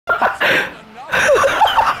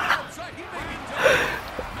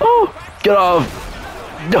Oh, get off.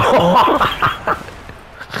 No.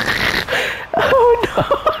 Oh no.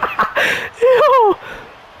 Ew.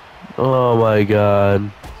 Oh my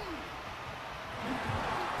god.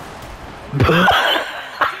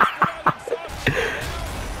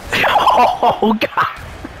 Oh god.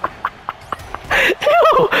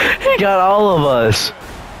 Ew. He got all of us.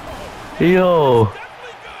 Yo.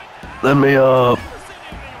 Let me up.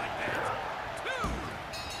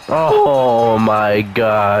 Oh my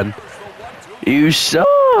god. You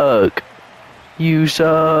suck. You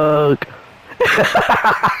suck.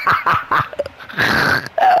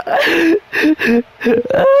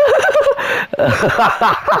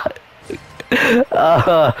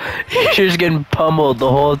 You're just getting pummeled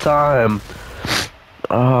the whole time.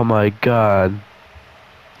 Oh my god.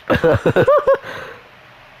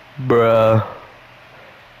 Bruh.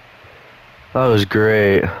 That was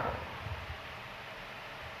great.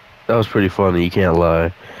 That was pretty funny, you can't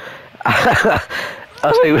lie. I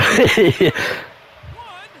was like,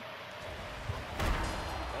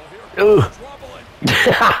 ooh.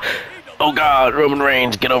 Oh god, Roman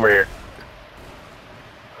Reigns, get over here.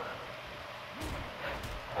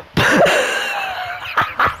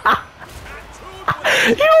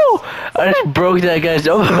 Yo! I just broke that guy's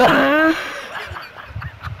nose.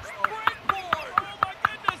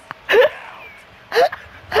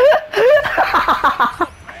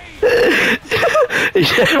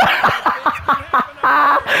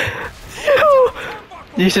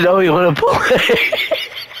 You said, oh, you want to play?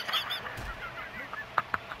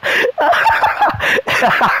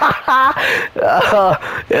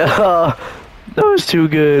 That was too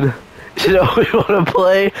good. You said, oh, you want to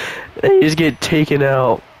play? And you just get taken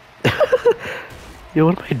out. Yo,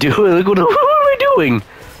 what am I doing? Look, what am I doing?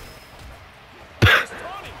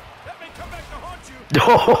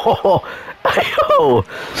 Oh, yo.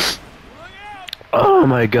 Oh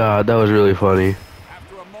my god, that was really funny.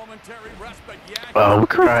 Oh, I'm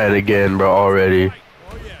crying again, bro, already.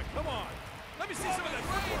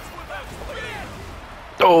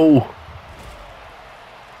 Oh!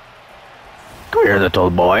 Come here, little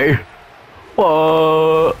boy.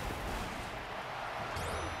 What?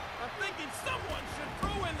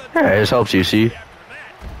 Yeah, this helps you, see?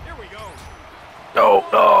 Oh,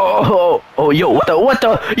 oh, oh, yo, what the,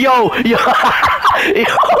 yo, yo,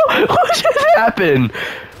 what just happened?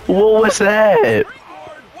 What was that?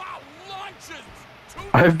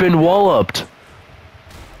 I've been walloped.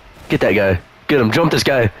 Get that guy. Get him, jump this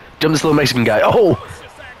guy. Jump this little Mexican guy. Oh!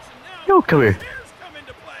 Yo, come here.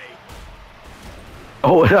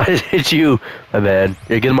 Oh, I hit you. My bad.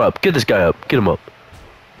 Here, get him up. Get this guy up. Get him up.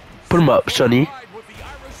 Put him up, sonny.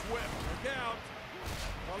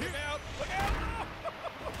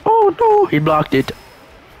 Oh no, he blocked it.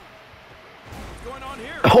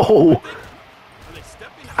 Oh!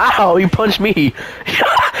 Ow, he punched me.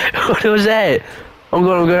 What was that? I'm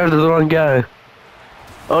going after the wrong guy.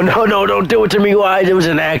 Oh no, no, don't do it to me, Wise. It was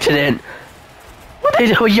an accident. What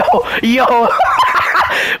they do? Yo, yo.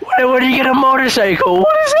 Where do you get a motorcycle?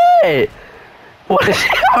 What is that? What is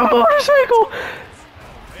that? A motorcycle?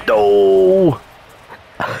 No.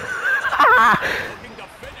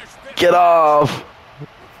 Get off.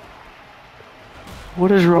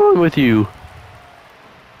 What is wrong with you?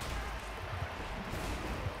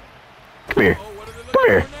 Come here. Come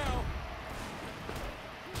here.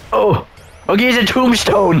 Oh. Okay, he's a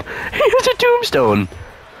tombstone. He's a tombstone.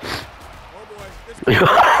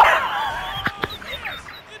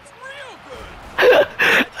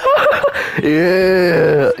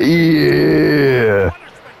 Yeah. Yeah.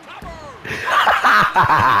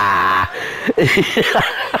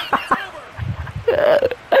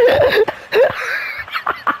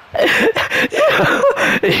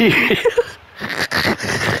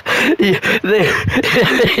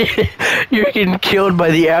 You're getting killed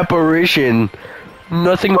by the apparition.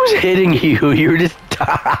 Nothing was hitting you. You're just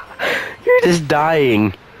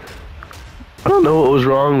dying. I don't know what was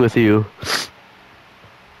wrong with you.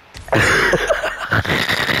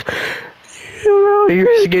 You're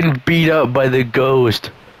just getting beat up by the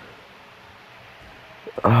ghost.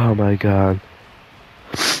 Oh my god.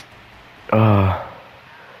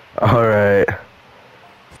 Alright.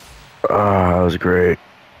 That was great.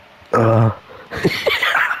 Oh,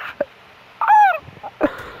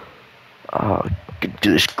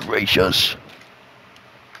 goodness gracious.